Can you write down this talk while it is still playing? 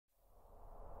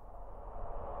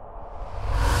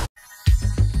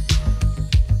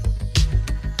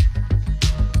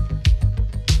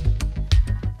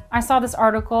I saw this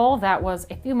article that was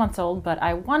a few months old, but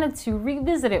I wanted to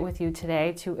revisit it with you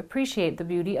today to appreciate the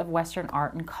beauty of Western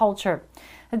art and culture.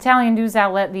 Italian news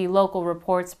outlet The Local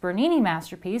reports Bernini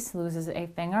masterpiece loses a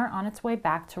finger on its way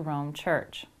back to Rome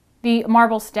Church. The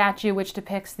marble statue, which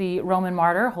depicts the Roman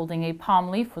martyr holding a palm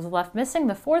leaf, was left missing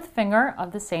the fourth finger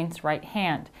of the saint's right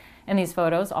hand. In these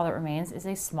photos, all that remains is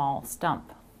a small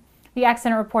stump. The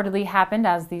accident reportedly happened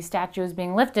as the statue was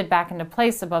being lifted back into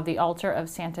place above the altar of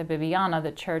Santa Bibiana,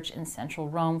 the church in central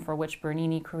Rome for which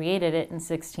Bernini created it in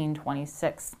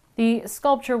 1626. The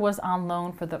sculpture was on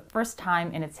loan for the first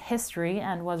time in its history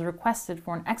and was requested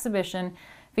for an exhibition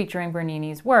featuring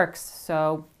Bernini's works,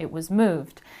 so it was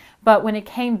moved. But when it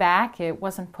came back, it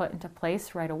wasn't put into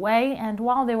place right away, and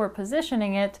while they were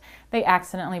positioning it, they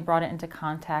accidentally brought it into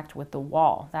contact with the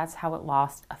wall. That's how it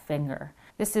lost a finger.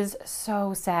 This is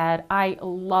so sad. I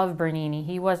love Bernini.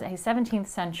 He was a 17th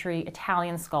century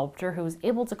Italian sculptor who was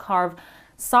able to carve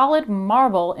solid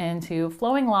marble into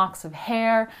flowing locks of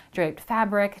hair, draped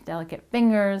fabric, delicate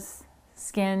fingers,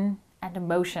 skin, and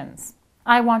emotions.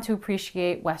 I want to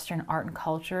appreciate Western art and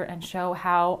culture and show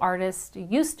how artists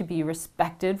used to be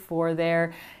respected for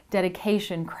their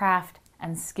dedication, craft,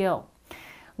 and skill.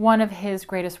 One of his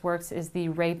greatest works is The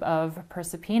Rape of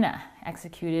Proserpina,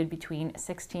 executed between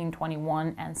 1621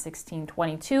 and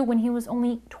 1622 when he was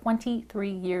only 23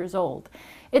 years old.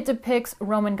 It depicts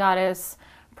Roman goddess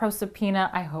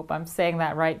Proserpina, I hope I'm saying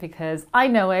that right because I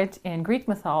know it in Greek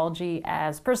mythology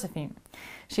as Persephone.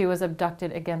 She was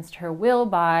abducted against her will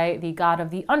by the god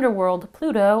of the underworld,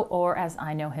 Pluto, or as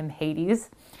I know him, Hades.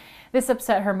 This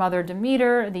upset her mother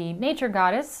Demeter, the nature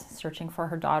goddess, searching for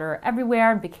her daughter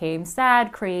everywhere, and became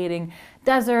sad, creating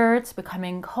deserts,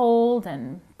 becoming cold,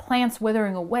 and plants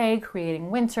withering away,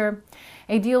 creating winter.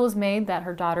 A deal was made that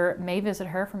her daughter may visit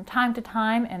her from time to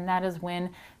time, and that is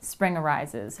when spring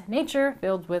arises, nature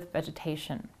filled with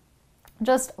vegetation.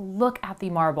 Just look at the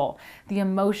marble, the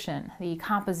emotion, the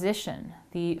composition,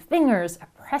 the fingers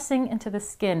pressing into the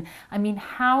skin. I mean,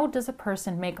 how does a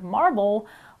person make marble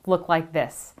look like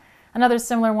this? Another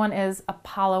similar one is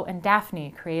Apollo and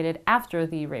Daphne, created after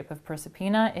the Rape of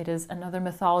Proserpina. It is another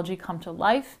mythology come to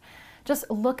life. Just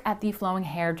look at the flowing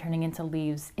hair turning into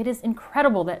leaves. It is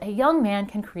incredible that a young man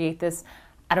can create this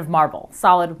out of marble,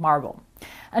 solid marble.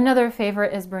 Another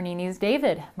favorite is Bernini's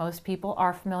David. Most people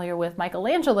are familiar with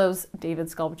Michelangelo's David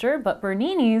sculpture, but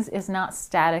Bernini's is not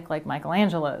static like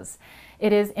Michelangelo's.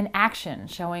 It is in action,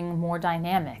 showing more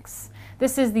dynamics.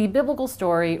 This is the biblical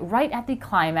story right at the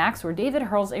climax where David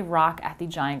hurls a rock at the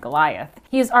giant Goliath.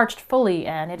 He is arched fully,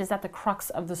 and it is at the crux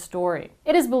of the story.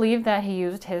 It is believed that he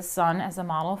used his son as a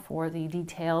model for the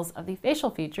details of the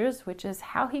facial features, which is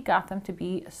how he got them to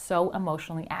be so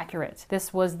emotionally accurate.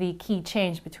 This was the key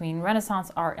change between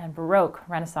Renaissance art and Baroque.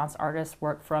 Renaissance artists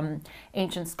worked from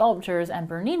ancient sculptures, and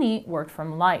Bernini worked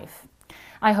from life.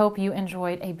 I hope you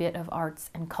enjoyed a bit of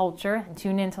arts and culture and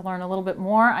tune in to learn a little bit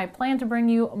more. I plan to bring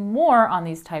you more on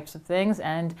these types of things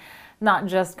and not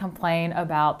just complain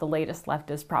about the latest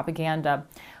leftist propaganda.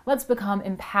 Let's become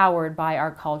empowered by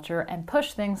our culture and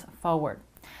push things forward.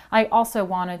 I also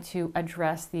wanted to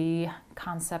address the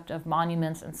concept of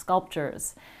monuments and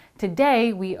sculptures.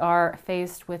 Today, we are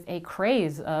faced with a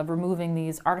craze of removing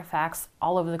these artifacts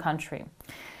all over the country.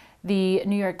 The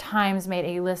New York Times made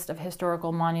a list of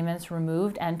historical monuments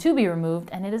removed and to be removed,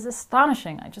 and it is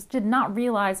astonishing. I just did not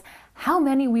realize how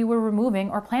many we were removing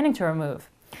or planning to remove.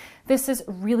 This is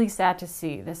really sad to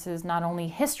see. This is not only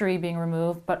history being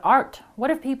removed, but art. What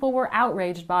if people were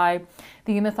outraged by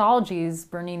the mythologies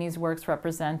Bernini's works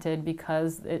represented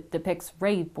because it depicts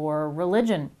rape or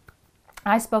religion?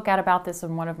 I spoke out about this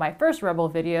in one of my first Rebel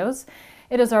videos.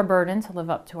 It is our burden to live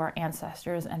up to our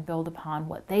ancestors and build upon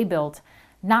what they built,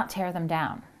 not tear them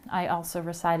down. I also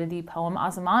recited the poem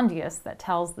Ozymandias that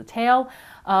tells the tale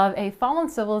of a fallen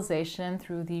civilization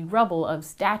through the rubble of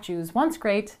statues once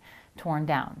great, torn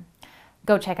down.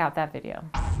 Go check out that video.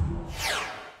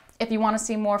 If you want to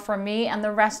see more from me and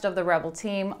the rest of the Rebel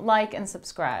team, like and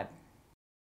subscribe.